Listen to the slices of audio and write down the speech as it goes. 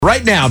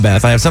Right now,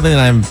 Beth, I have something that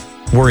I'm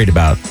worried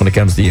about when it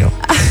comes to you.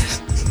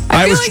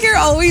 I feel like you're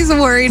always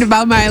worried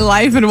about my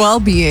life and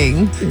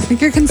well-being.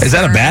 Like you're concerned. Is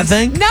that a bad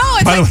thing? No,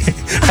 it's By the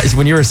way,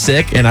 when you were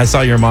sick and I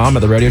saw your mom at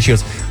the rodeo, she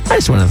goes, I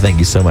just want to thank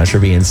you so much for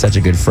being such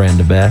a good friend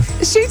to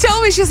Beth. She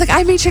told me, she was like,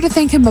 I made sure to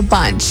thank him a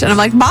bunch. And I'm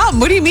like, Mom,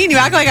 what do you mean? You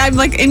act like I'm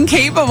like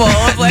incapable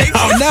of like.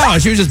 No,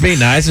 she was just being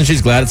nice and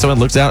she's glad that someone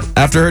looks out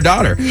after her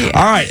daughter. Yeah.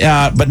 All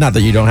right, but not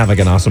that you don't have like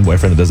an awesome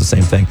boyfriend that does the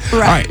same thing. Right. All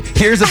right,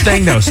 here's the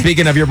thing though.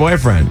 Speaking of your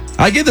boyfriend,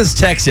 I get this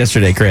text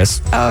yesterday,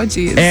 Chris. Oh,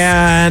 geez.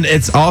 And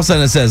it's all of a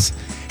sudden it says,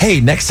 hey,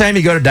 next time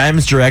you go to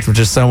Diamonds Direct, which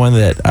is someone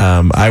that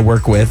I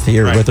work with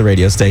here with the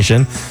radio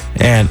station,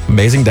 and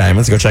amazing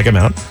diamonds, go check them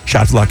out.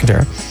 Shout out to Lock and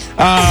Tara.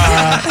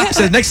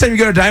 Says, next time you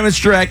go to Diamonds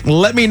Direct,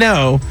 let me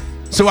know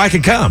so I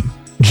can come.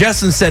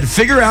 Justin said,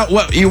 figure out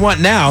what you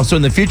want now so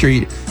in the future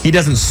he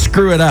doesn't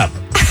screw it up.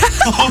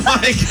 Oh,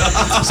 my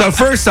God. So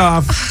first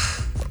off,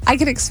 I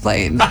can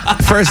explain.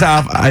 First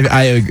off,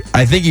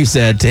 I think you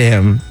said to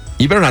him,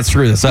 you better not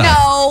screw this up.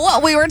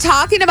 No, we were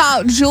talking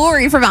about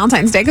jewelry for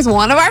Valentine's Day because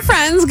one of our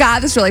friends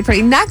got this really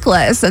pretty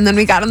necklace, and then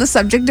we got on the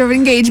subject of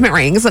engagement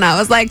rings, and I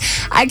was like,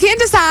 I can't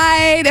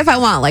decide if I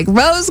want like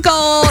rose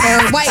gold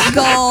or white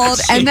gold,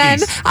 and then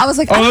I was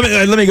like,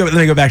 let me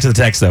go back to the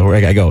text though.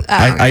 Where I go.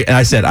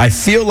 I said I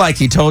feel like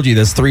he told you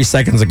this 3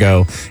 seconds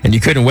ago, and you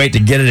couldn't wait to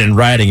get it in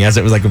writing as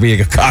it was like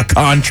being a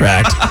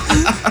contract.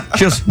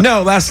 She goes,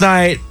 no, last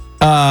night.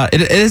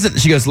 It isn't.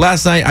 She goes,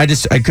 last night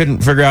I couldn't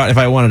figure out if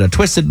I wanted a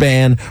twisted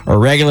band or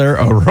regular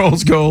or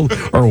rose gold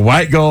or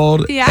white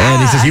gold. Yeah.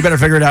 And he says, you better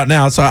figure it out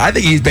now. So I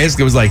think he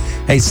basically was like,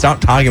 hey, stop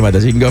talking about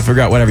this. You can go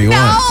figure out whatever you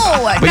want.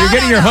 But you're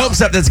getting your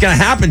hopes up that's going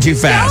to happen too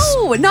fast.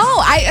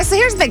 No. So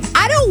here's the thing.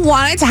 I don't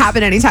want it to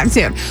happen anytime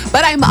soon.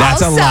 But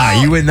That's a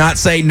lie. You would not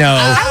say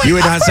no. You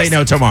would not say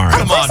no tomorrow.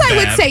 Of course I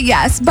would say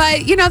yes.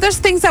 But, there's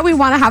things that we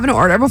want to have in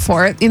order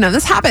before,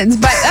 this happens.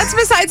 But that's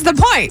besides the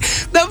point.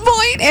 The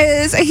point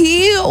is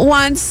he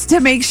wants to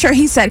make sure,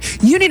 he said,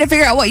 you need to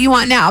figure out what you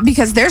want now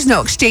because there's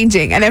no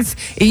exchanging. And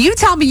if you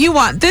tell me you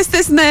want this,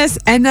 this, and this,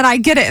 and then I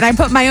get it and I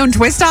put my own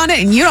twist on it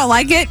and you don't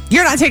like it,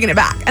 you're not taking it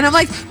back. And I'm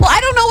like, well,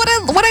 I don't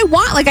know what I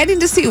want. Like, I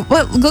need to see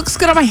what looks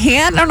good on my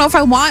hand. I don't know if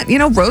I want,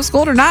 rose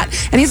gold or not.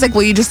 And he's like,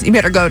 well, you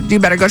better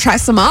go try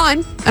some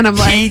on. And I'm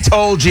like, he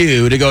told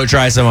you to go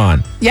try some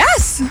on.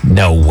 Yes.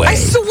 No way. I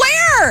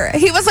swear.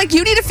 He was like,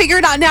 you need to figure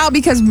it out now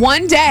because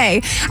one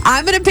day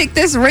I'm going to pick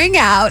this ring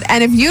out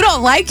and if you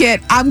don't like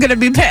it, I'm going to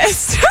be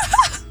pissed.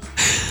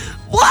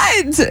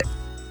 What?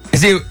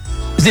 Is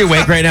he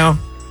awake right now?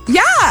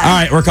 Yeah. All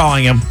right, we're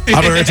calling him.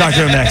 We're going to talk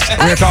to him next.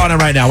 We're calling him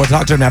right now. We'll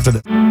talk to him after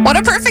this. What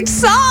a perfect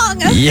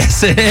song.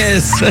 Yes, it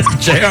is.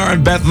 JR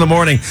and Beth in the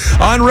morning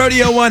on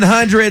Rodeo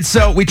 100.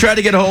 So we tried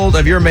to get a hold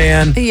of your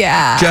man,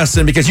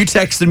 Justin, because you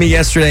texted me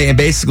yesterday and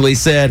basically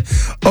said,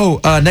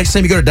 next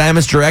time you go to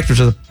Diamonds Direct,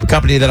 which is a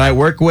company that I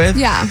work with,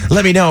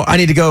 let me know. I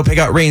need to go pick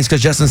out rings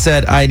because Justin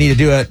said I need to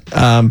do it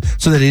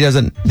so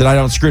that I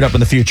don't screw it up in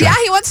the future. Yeah,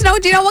 he wants to know,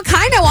 do you know what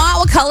kind I want,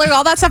 what color,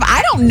 all that stuff.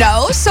 I don't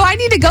know, so I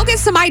need to go get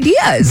some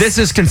ideas. This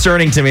is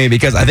concerning to me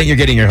because I think you're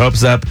getting your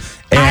hopes up.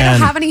 And I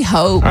don't have any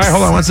hopes. All right,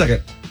 hold on 1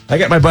 second. I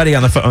got my buddy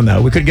on the phone,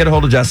 though. We couldn't get a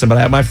hold of Justin, but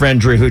I have my friend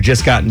Drew, who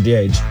just got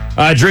engaged.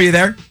 Drew, you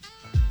there?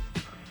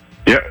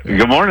 Yeah,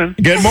 good morning.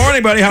 Good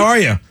morning, buddy. How are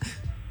you?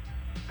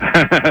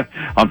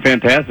 I'm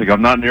fantastic.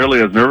 I'm not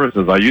nearly as nervous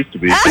as I used to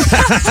be.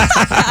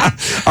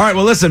 All right,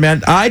 well, listen,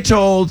 man. I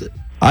told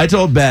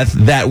Beth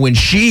that when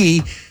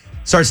she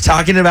starts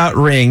talking about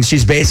rings,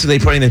 she's basically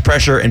putting the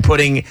pressure and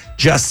putting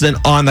Justin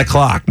on the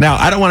clock. Now,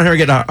 I don't want her to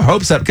get her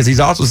hopes up because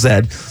he's also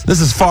said this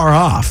is far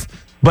off.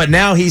 But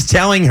now he's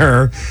telling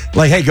her,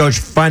 like, hey, go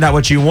find out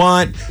what you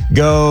want.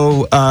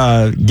 Go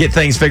get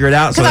things figured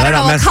out. Because I don't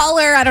know what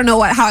color. I don't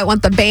know how I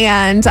want the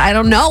band. I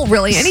don't know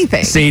really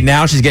anything. See,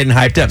 now she's getting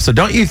hyped up. So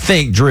don't you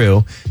think,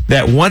 Drew,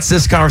 that once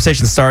this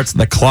conversation starts,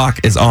 the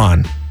clock is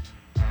on?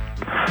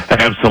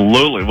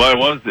 Absolutely.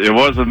 Well, it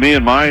was with me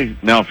and my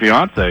now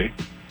fiance.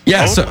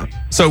 Yeah. Totally.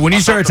 So when you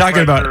started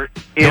talking about it,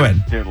 go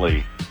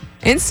ahead.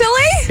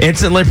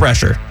 Instantly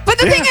pressure. But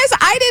the thing is,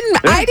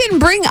 I didn't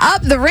bring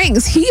up the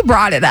rings. He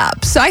brought it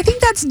up. So I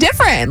think that's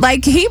different.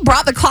 Like, he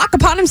brought the clock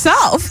upon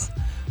himself.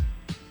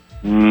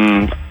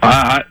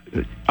 I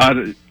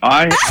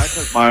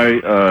took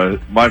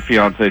my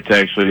fiance to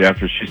actually,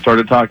 after she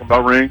started talking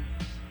about rings,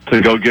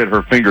 to go get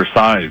her finger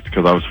sized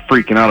because I was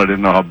freaking out. I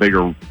didn't know how big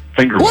her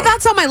finger was. Well,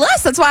 that's on my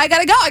list. That's why I got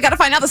to go. I got to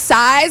find out the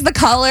size, the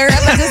color,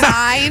 the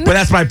design. But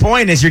that's my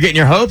point is you're getting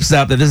your hopes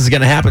up that this is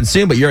going to happen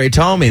soon, but you already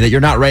told me that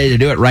you're not ready to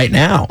do it right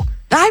now.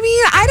 I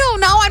mean, I don't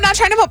know. I'm not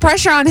trying to put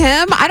pressure on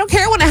him. I don't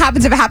care when it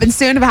happens, if it happens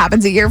soon, if it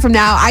happens a year from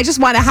now. I just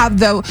want to have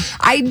the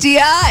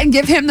idea and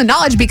give him the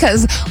knowledge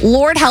because,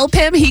 Lord help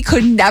him, he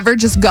could never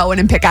just go in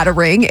and pick out a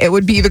ring. It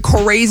would be the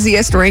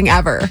craziest ring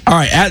ever. All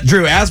right,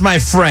 Drew, as my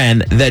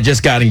friend that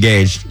just got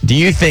engaged, do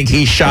you think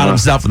he shot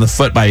himself in the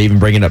foot by even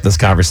bringing up this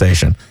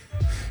conversation?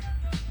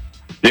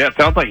 Yeah, it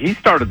sounds like he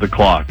started the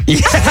clock.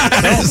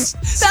 Yes.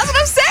 That's what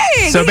I'm saying.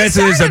 saying. So He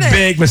basically, it's a started it.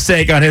 big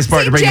mistake on his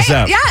part to bring this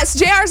up. Yes,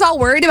 JR's all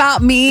worried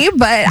about me, but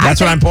That's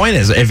what my point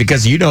is.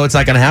 Because you know it's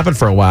not going to happen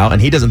for a while,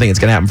 and he doesn't think it's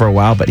going to happen for a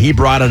while, but he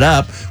brought it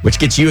up, which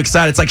gets you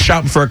excited. It's like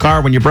shopping for a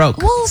car when you're broke.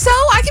 Well, so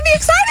I can be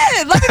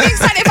excited. Let me be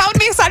excited. If I want to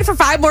be excited for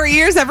 5 more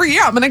years every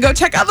year, I'm going to go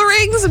check out the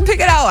rings and pick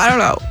it out. I don't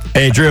know.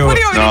 Hey, Drew. What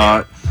do you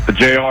want me to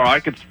do? JR, I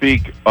could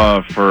speak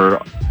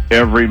for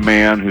every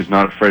man who's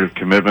not afraid of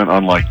commitment,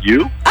 unlike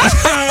you.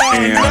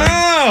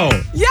 No!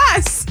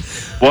 Yes.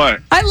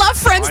 What? I love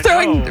friends I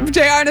throwing know.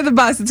 JR under the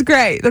bus. It's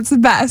great. That's the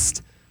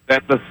best.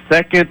 That the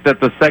second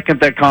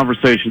that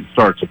conversation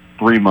starts,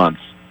 3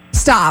 months.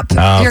 Stop.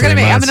 Oh, You're going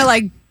to 3 make, I'm months.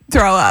 going to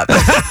throw up.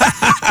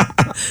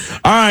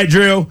 All right,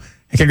 Drew.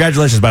 Hey,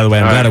 congratulations, by the way.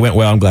 I'm glad it went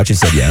well. I'm glad she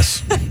said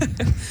yes. Yeah,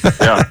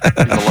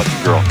 she's a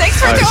lucky girl. Thanks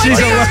for All right, throwing She's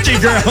JR a lucky under the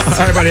girl. bus.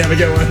 All right, buddy. Have a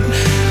good one.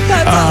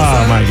 That's Oh,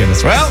 awesome. my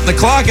goodness. Well, the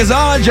clock is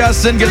on,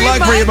 Justin. Good 3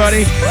 luck for you,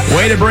 buddy. months.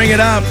 Way to bring it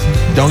up.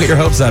 Don't get your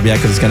hopes up yet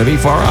because it's going to be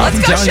far off. Let's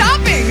I'm go telling you.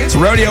 shopping. It's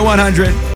Rodeo 100.